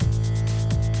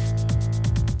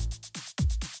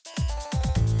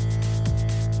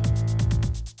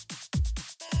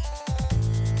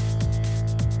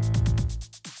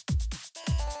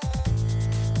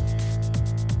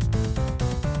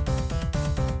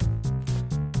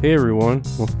Hey everyone,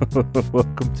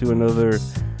 welcome to another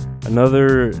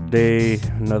day,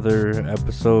 another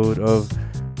episode of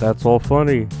That's All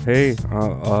Funny. Hey,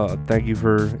 thank you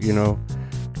for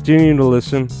continuing to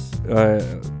listen.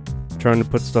 Trying to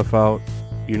put stuff out,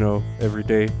 every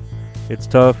day. It's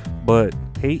tough, but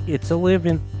hey, it's a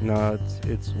living. Nah,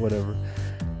 it's whatever.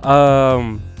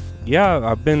 Yeah,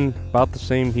 I've been about the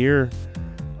same here.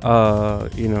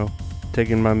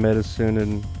 Taking my medicine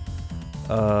and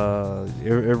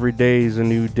every day is a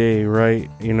new day, right?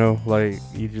 Like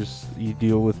you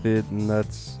deal with it, and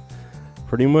that's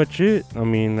pretty much it. I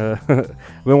mean, I've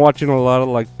been watching a lot of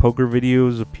like poker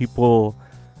videos of people,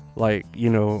 like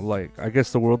like I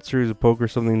guess the World Series of Poker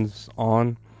something's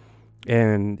on,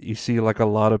 and you see like a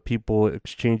lot of people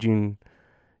exchanging,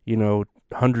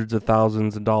 hundreds of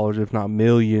thousands of dollars, if not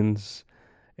millions,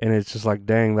 and it's just like,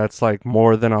 dang, that's like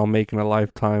more than I'll make in a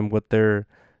lifetime. What they're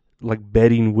like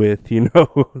betting with,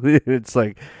 it's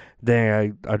like,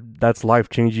 dang, I that's life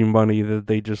changing money that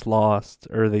they just lost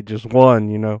or they just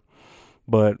won.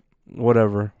 But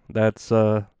whatever, that's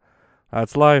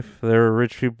life. There are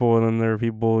rich people, and then there are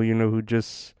people, who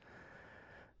just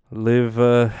live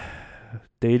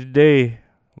day to day.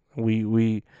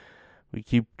 We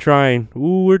keep trying.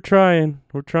 Ooh, we're trying.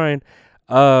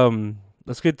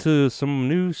 Let's get to some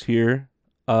news here.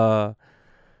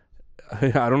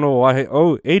 I don't know why.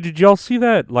 Oh, hey, did y'all see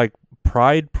that like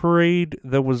Pride parade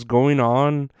that was going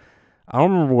on? I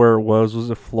don't remember where it was. Was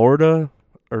it Florida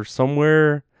or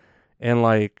somewhere? And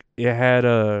like it had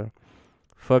a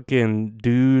fucking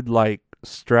dude like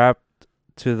strapped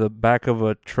to the back of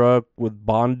a truck with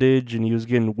bondage, and he was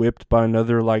getting whipped by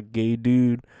another like gay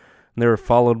dude. And they were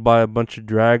followed by a bunch of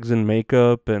drags in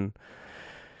makeup, and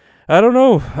I don't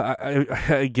know.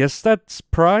 I guess that's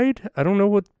pride. I don't know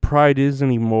what pride is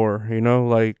anymore.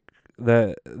 Like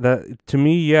that to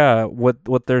me. Yeah,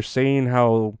 what they're saying,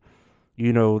 how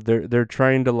they're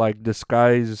trying to like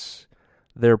disguise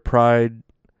their pride,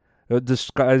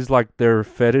 disguise like their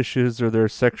fetishes or their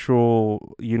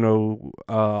sexual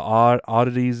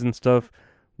oddities and stuff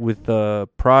with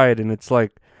pride, and it's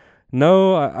like,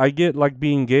 no, I get like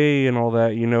being gay and all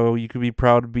that. You could be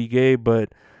proud to be gay,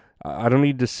 but I don't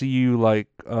need to see you like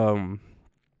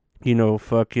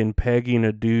fucking pegging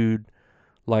a dude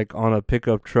like on a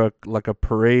pickup truck like a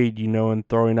parade, and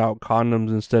throwing out condoms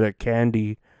instead of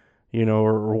candy,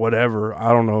 or whatever.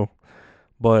 I don't know.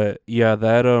 But yeah,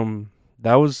 that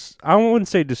was, I wouldn't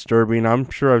say disturbing. I'm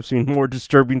sure I've seen more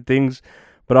disturbing things,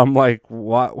 but I'm like,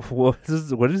 what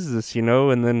is this?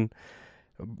 And then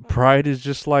Pride is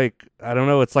just like, I don't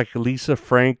know, it's like Lisa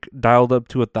Frank dialed up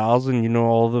to 1,000,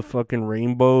 all the fucking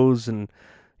rainbows and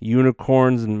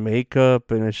unicorns and makeup,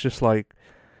 and it's just like,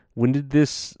 when did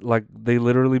this, like, they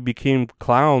literally became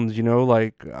clowns,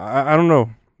 like, I don't know.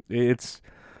 It's,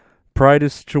 Pride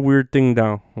is such a weird thing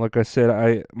now. Like I said,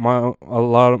 a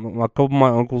couple of my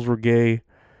uncles were gay,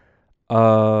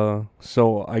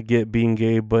 so I get being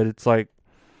gay, but it's like,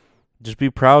 just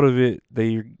be proud of it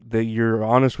that you're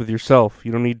honest with yourself.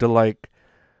 You don't need to like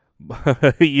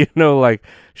like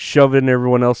shove it in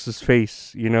everyone else's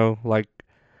face,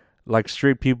 like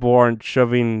straight people aren't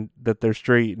shoving that they're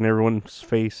straight in everyone's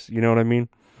face, you know what I mean?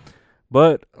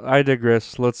 But I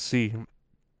digress. Let's see.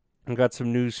 I got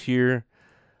some news here.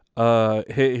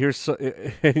 It's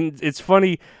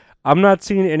funny. I'm not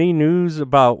seeing any news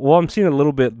about, well, I'm seeing a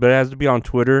little bit, but it has to be on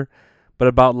Twitter, but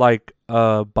about like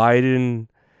Biden,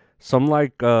 some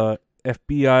like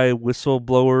FBI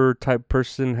whistleblower type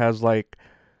person has like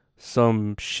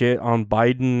some shit on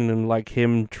Biden and like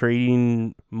him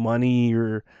trading money,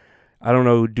 or I don't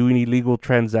know, doing illegal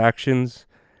transactions,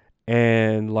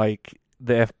 and like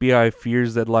the FBI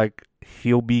fears that like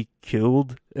he'll be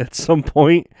killed at some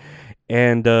point,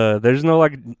 and there's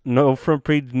no front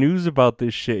page news about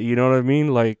this shit. You know what I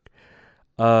mean? Like,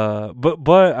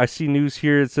 but I see news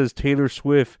here. It says Taylor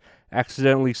Swift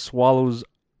accidentally swallows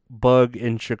bug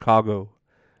in Chicago,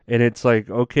 and it's like,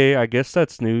 okay, I guess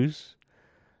that's news.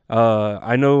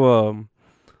 I know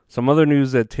some other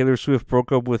news that Taylor Swift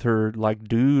broke up with her like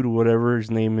dude, whatever his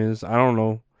name is. I don't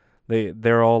know.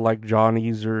 They're all like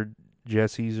Johnny's or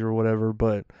Jesse's or whatever,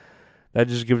 but that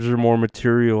just gives her more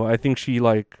material. I think she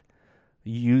like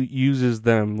uses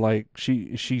them, like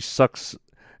she sucks.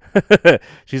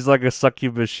 She's like a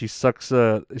succubus. She sucks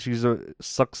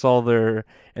sucks all their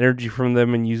energy from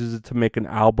them and uses it to make an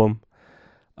album.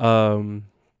 Um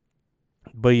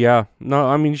but yeah, no,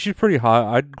 I mean, she's pretty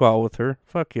hot. I'd go out with her.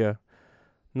 Fuck yeah.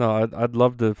 No, I'd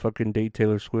love to fucking date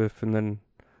Taylor Swift, and then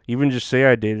even just say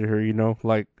I dated her,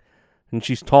 like, and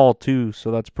she's tall too,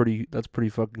 so that's pretty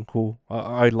fucking cool.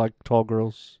 I like tall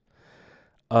girls.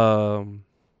 Um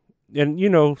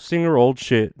and sing your old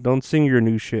shit. Don't sing your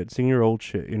new shit. Sing your old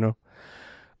shit.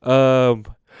 Um,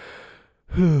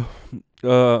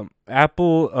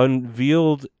 Apple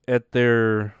unveiled at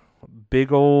their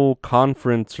big old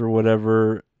conference or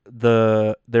whatever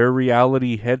their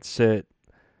reality headset,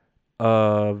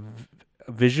 uh,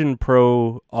 Vision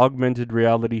Pro augmented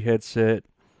reality headset,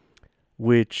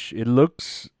 which it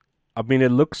looks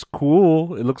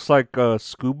cool. It looks like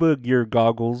scuba gear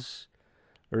goggles,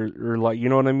 or like, you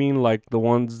know what I mean, like the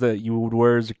ones that you would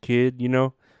wear as a kid,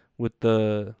 with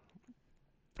the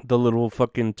little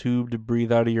fucking tube to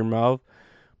breathe out of your mouth.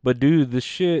 But dude, this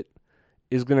shit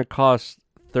is gonna cost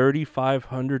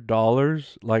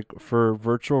 $3,500, like for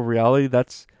virtual reality.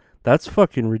 That's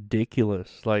fucking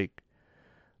ridiculous. Like,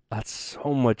 that's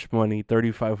so much money,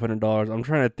 $3,500. I'm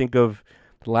trying to think of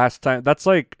the last time. That's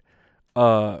like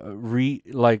re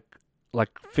like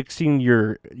fixing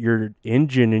your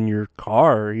engine in your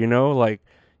car. Like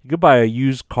you could buy a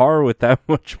used car with that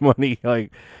much money.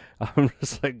 Like, I'm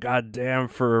just like, god damn,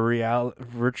 for a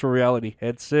virtual reality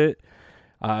headset.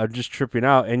 I'm just tripping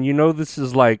out. And this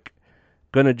is like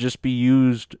gonna just be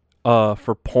used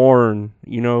for porn,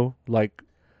 like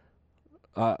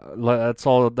that's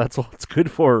all it's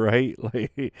good for, right?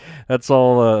 Like, that's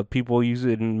all people use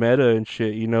it in Meta and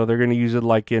shit. They're gonna use it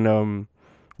like in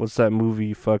what's that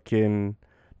movie, fucking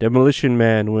Demolition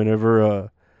Man, whenever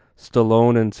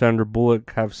Stallone and Sandra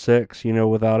Bullock have sex,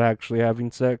 without actually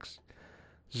having sex.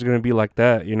 It's gonna be like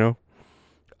that,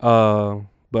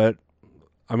 but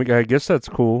I mean, I guess that's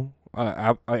cool.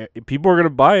 People are gonna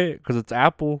buy it because it's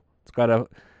Apple. It's got a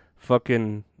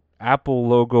fucking Apple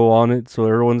logo on it, so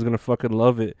everyone's gonna fucking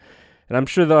love it. And I'm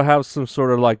sure they'll have some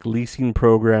sort of like leasing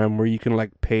program where you can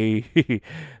like pay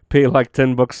pay like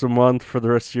 $10 a month for the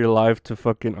rest of your life to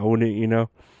fucking own it.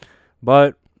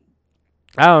 But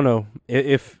I don't know.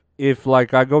 If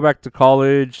like I go back to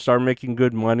college, start making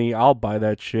good money, I'll buy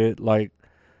that shit. Like,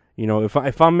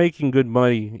 if I'm making good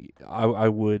money, I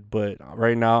would. But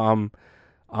right now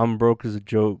I'm broke as a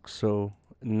joke, so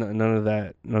none of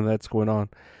that's going on.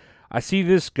 I see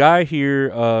this guy here,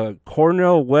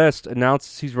 Cornel West,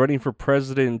 announces he's running for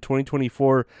president in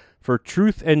 2024 for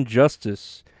Truth and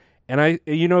Justice. And I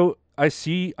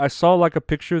saw like a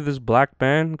picture of this black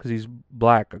man, because he's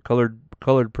black, a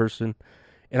colored person,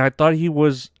 and I thought he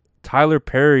was Tyler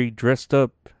Perry dressed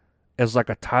up as like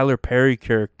a Tyler Perry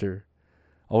character.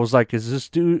 I was like, is this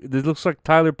dude? This looks like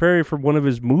Tyler Perry from one of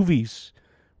his movies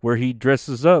where he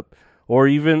dresses up. Or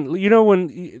even,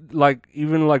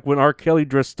 even like when R. Kelly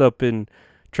dressed up in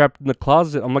Trapped in the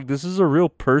Closet, I'm like, this is a real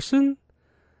person?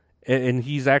 And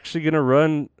he's actually going to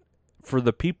run for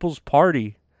the People's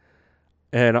Party.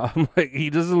 And I'm like, he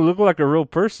doesn't look like a real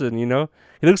person. He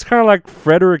looks kind of like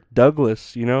Frederick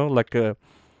Douglass, like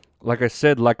I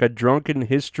said, like a drunken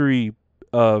history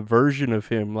version of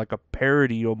him, like a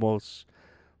parody almost.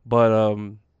 But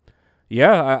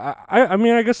yeah, I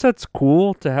mean, I guess that's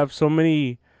cool to have so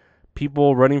many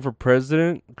people running for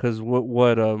president, because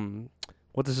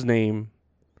what's his name?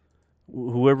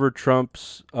 Whoever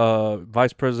Trump's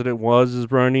vice president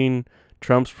is running.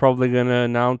 Trump's probably gonna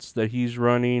announce that he's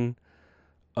running.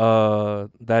 That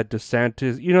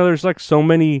DeSantis, there's like so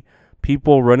many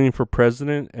people running for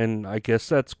president, and I guess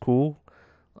that's cool.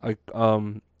 Like,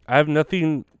 I have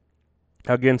nothing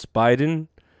against Biden.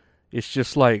 It's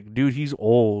just like, dude, he's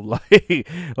old.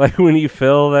 Like when he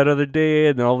fell that other day,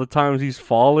 and all the times he's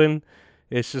fallen,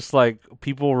 it's just like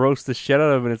people roast the shit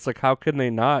out of him. And it's like, how can they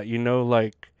not?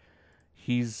 Like,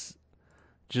 he's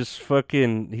just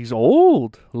fucking. He's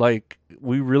old. Like,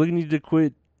 we really need to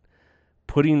quit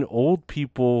putting old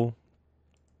people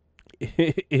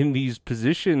in these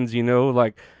positions.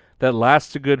 Like that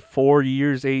lasts a good 4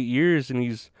 years, 8 years, and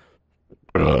he's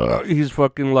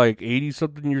fucking like 80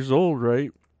 something years old,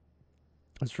 right?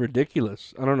 It's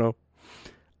ridiculous. I don't know.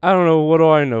 What do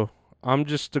I know? I'm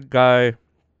just a guy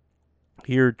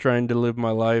here trying to live my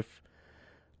life.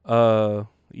 One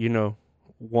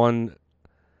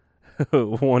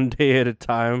one day at a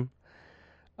time.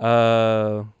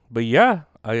 But yeah,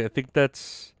 I think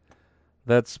that's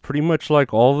pretty much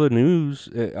like all the news.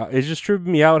 It just tripped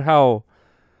me out how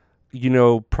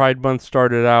Pride Month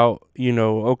started out.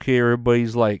 Okay,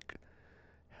 everybody's like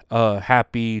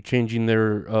happy, changing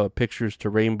their pictures to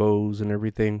rainbows and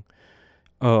everything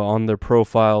on their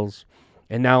profiles,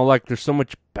 and now like there's so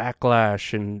much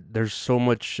backlash, and there's so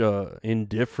much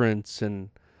indifference, and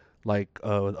like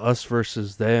us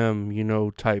versus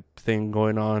them, type thing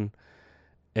going on.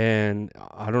 And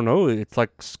I don't know, it's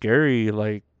like scary.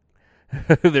 Like,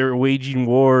 they're waging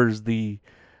wars. I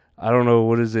don't know,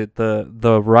 what is it,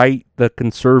 the right, the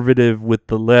conservative with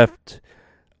the left,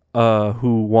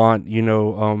 who want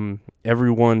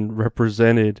everyone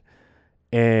represented.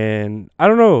 And I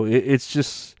don't know, it's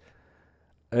just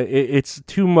it's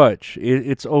too much.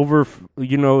 It's over.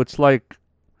 It's like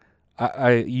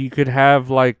you could have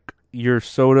like your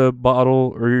soda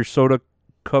bottle or your soda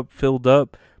cup filled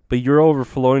up, but you're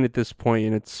overflowing at this point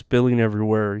and it's spilling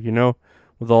everywhere,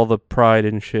 with all the pride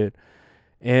and shit.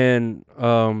 And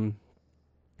I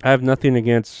have nothing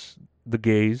against the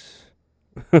gays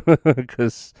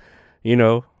because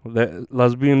that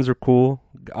lesbians are cool.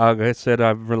 Like I said,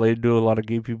 I've related to a lot of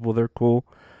gay people. They're cool.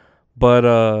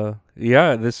 But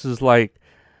yeah, this is like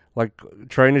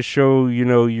trying to show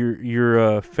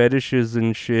your fetishes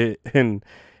and shit, and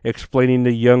explaining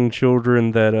to young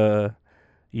children that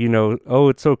oh,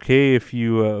 it's okay if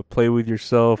you play with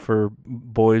yourself or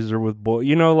boys or with boys.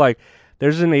 Like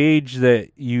there's an age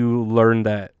that you learn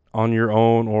that on your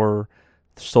own or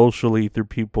socially through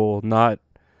people, not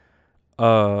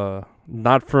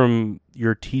from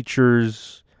your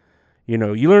teachers. You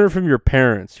learn it from your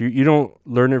parents. You don't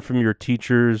learn it from your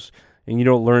teachers, and you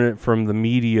don't learn it from the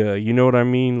media. You know what I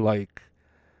mean? Like,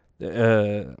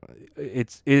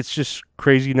 it's just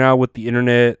crazy now with the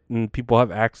internet and people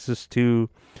have access to,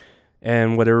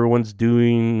 and what everyone's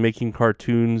doing, making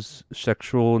cartoons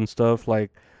sexual and stuff.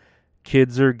 Like,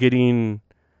 kids are getting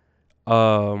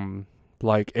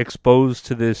like exposed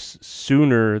to this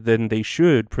sooner than they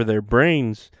should for their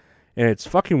brains, and it's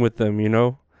fucking with them.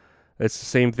 It's the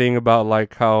same thing about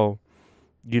like how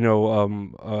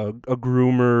a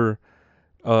groomer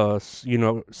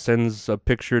sends a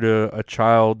picture to a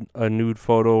child, a nude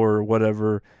photo or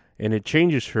whatever, and it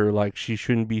changes her. Like she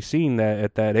shouldn't be seeing that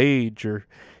at that age, or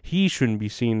he shouldn't be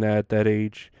seeing that at that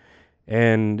age,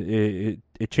 and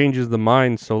it changes the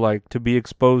mind. So like to be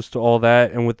exposed to all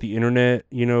that, and with the internet,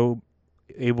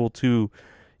 able to,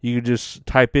 you could just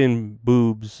type in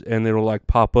boobs and it'll like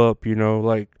pop up.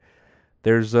 Like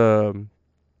there's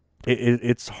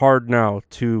it's hard now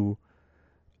to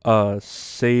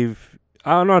save.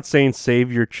 I'm not saying save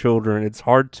your children. It's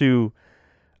hard to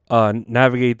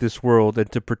navigate this world and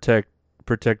to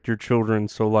protect your children.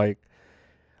 So like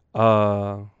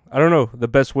I don't know, the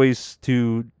best ways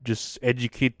to just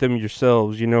educate them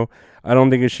yourselves. I don't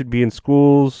think it should be in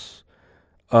schools.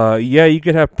 Yeah, you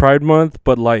could have Pride Month,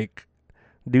 but like,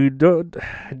 dude,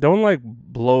 don't like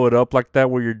blow it up like that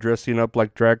where you're dressing up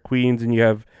like drag queens and you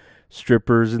have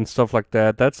strippers and stuff like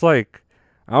that. That's like,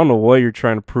 I don't know what you're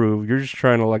trying to prove. You're just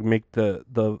trying to like make the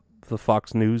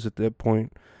Fox News at that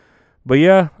point. But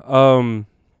yeah,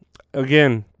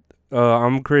 again,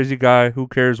 I'm a crazy guy. Who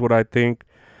cares what I think?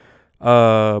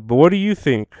 But what do you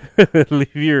think?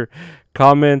 Leave your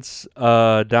comments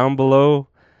down below.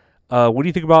 What do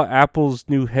you think about Apple's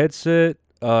new headset?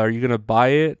 Are you gonna buy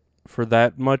it for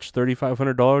that much?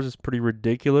 $3,500 is pretty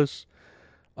ridiculous.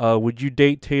 Would you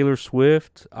date Taylor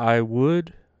Swift? I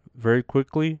would, very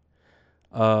quickly.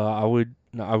 I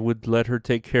would let her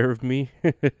take care of me,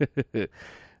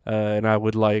 and I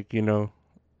would like yeah,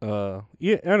 I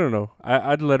don't know.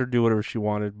 I'd let her do whatever she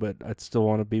wanted, but I'd still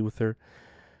want to be with her.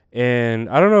 And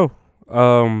I don't know.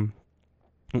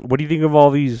 What do you think of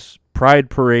all these pride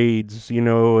parades,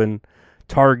 and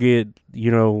Target,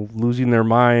 losing their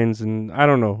minds? And I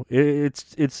don't know.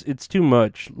 It's too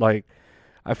much. Like,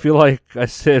 I feel like I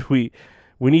said we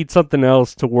need something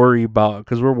else to worry about,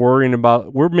 because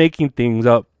we're making things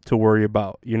up to worry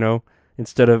about,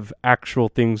 instead of actual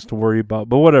things to worry about.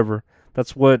 But whatever.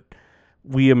 That's what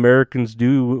we Americans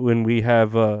do when we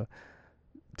have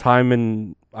time,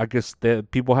 and I guess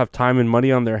that people have time and money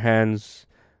on their hands.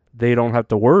 They don't have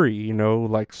to worry,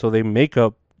 like, so they make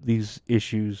up these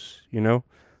issues,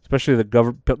 especially the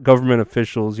government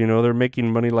officials, they're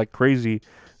making money like crazy,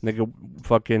 and they could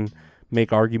fucking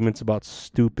make arguments about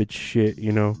stupid shit,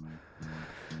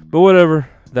 But whatever,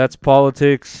 that's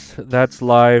politics, that's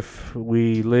life.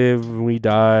 We live, we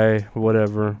die,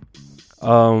 whatever.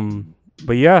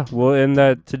 But yeah, we'll end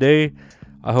that today.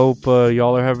 I hope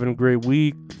y'all are having a great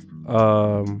week.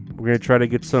 We're gonna try to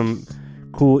get some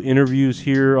cool interviews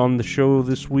here on the show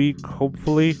this week,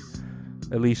 hopefully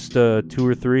at least 2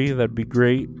 or 3. That'd be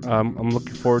great. I'm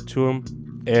looking forward to them,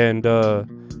 and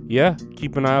yeah,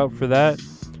 keep an eye out for that.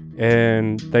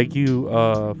 And thank you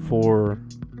for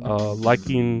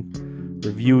liking,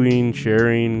 reviewing,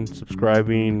 sharing,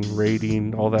 subscribing,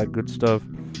 rating, all that good stuff.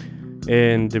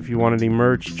 And if you want any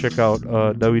merch, check out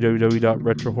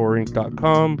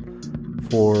www.retrohorrorinc.com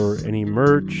for any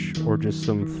merch or just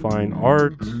some fine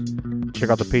art. Check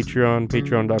out the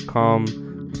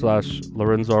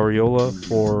patreon.com/Lorenzo Ariola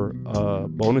for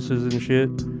bonuses and shit.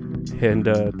 And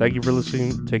thank you for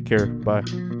listening. Take care. Bye.